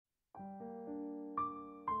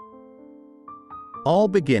All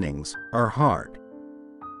beginnings are hard.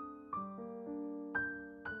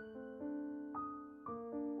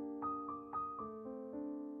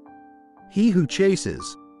 He who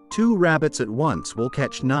chases 2 rabbits at once will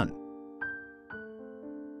catch none.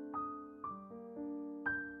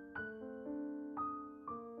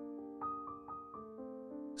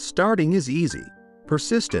 Starting is easy.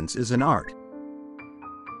 Persistence is an art.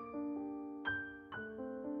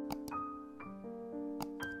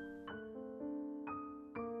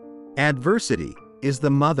 Adversity is the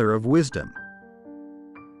mother of wisdom.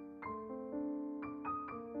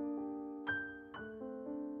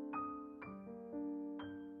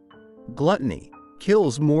 Gluttony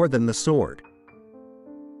kills more than the sword.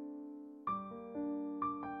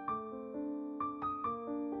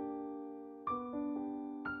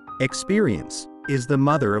 Experience is the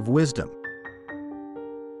mother of wisdom.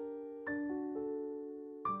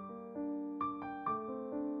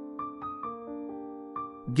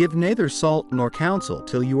 Give neither salt nor counsel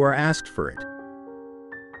till you are asked for it.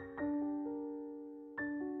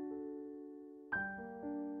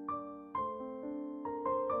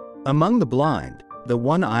 Among the blind, the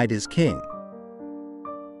one-eyed is king.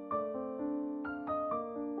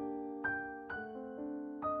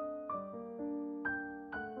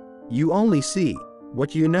 You only see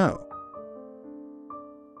what you know.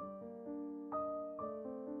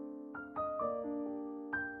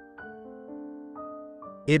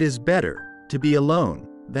 It is better to be alone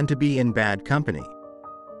than to be in bad company.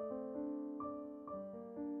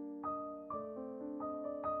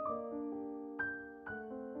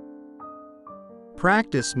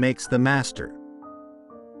 Practice makes the master.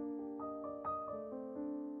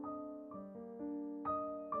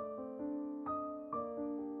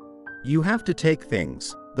 You have to take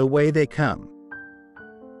things the way they come.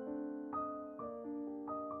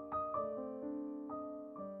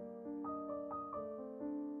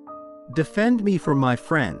 Defend me from my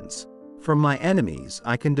friends. From my enemies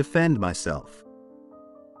I can defend myself.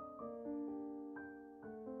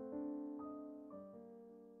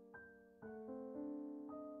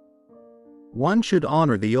 One should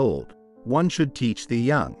honor the old. One should teach the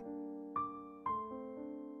young.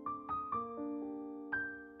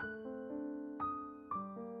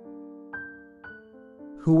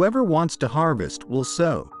 Whoever wants to harvest will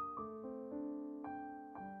sow.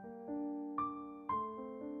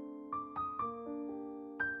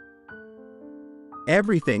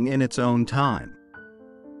 Everything in its own time.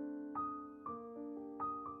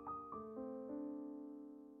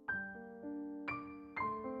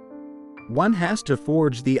 One has to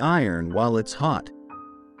forge the iron while it's hot.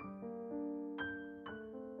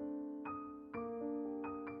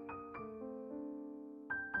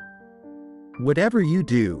 Whatever you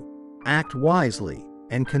do, act wisely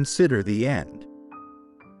and consider the end.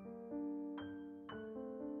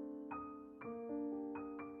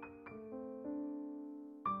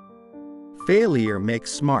 Failure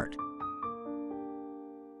makes smart.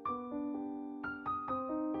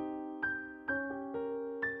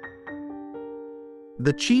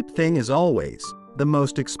 The cheap thing is always the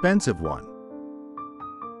most expensive one.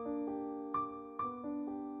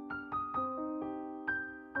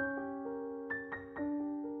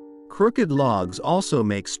 Crooked logs also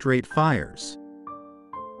make straight fires.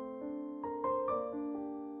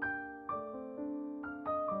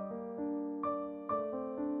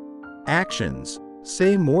 Actions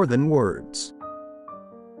say more than words.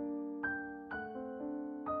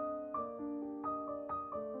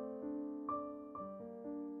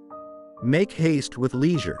 Make haste with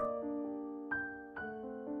leisure.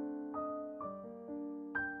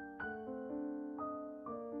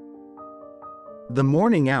 The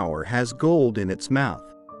morning hour has gold in its mouth.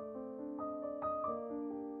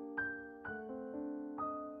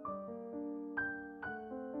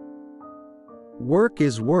 Work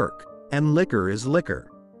is work, and liquor is liquor.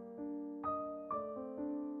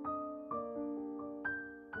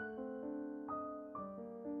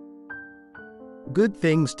 Good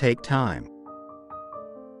things take time.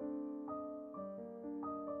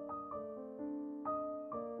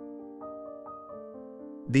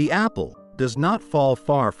 The apple does not fall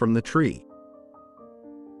far from the tree.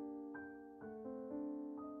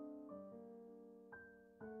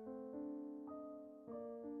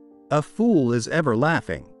 A fool is ever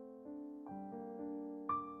laughing.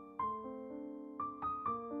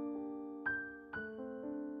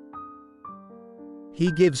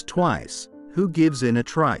 He gives twice, who gives in a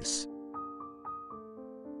trice.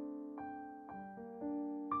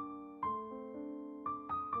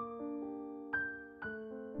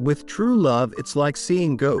 With true love, it's like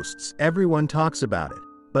seeing ghosts. Everyone talks about it,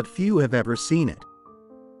 but few have ever seen it.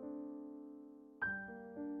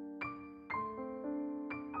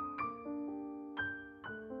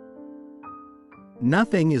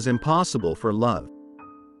 Nothing is impossible for love.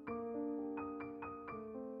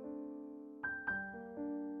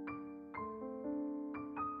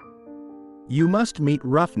 You must meet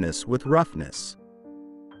roughness with roughness.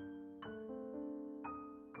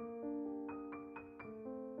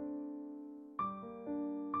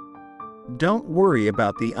 Don't worry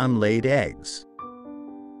about the unlaid eggs.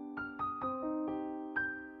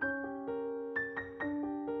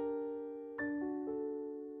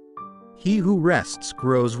 He who rests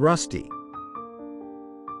grows rusty.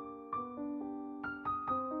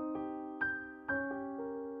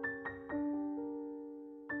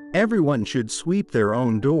 Everyone should sweep their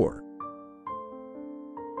own door.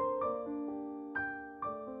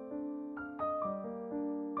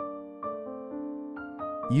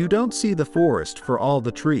 You don't see the forest for all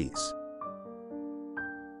the trees.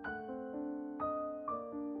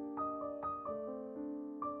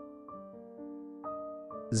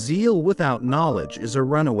 Zeal without knowledge is a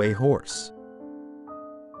runaway horse.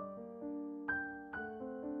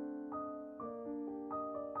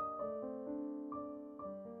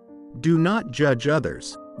 Do not judge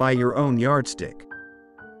others by your own yardstick.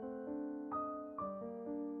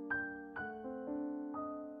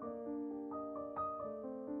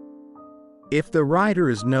 If the rider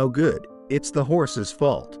is no good, it's the horse's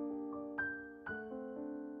fault.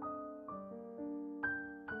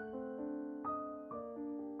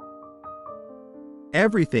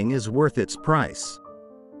 Everything is worth its price.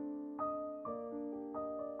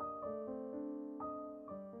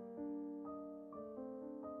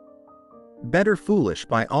 Better foolish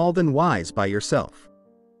by all than wise by yourself.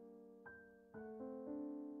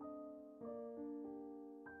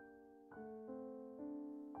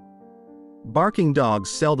 Barking dogs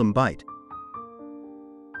seldom bite.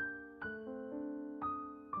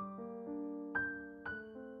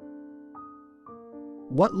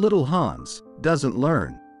 What little Hans doesn't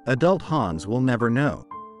learn, adult Hans will never know.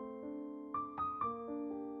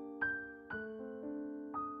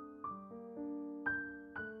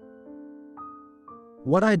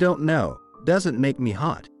 What I don't know doesn't make me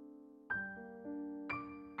hot.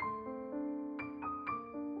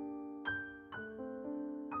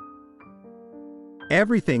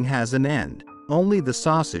 Everything has an end, only the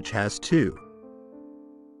sausage has two.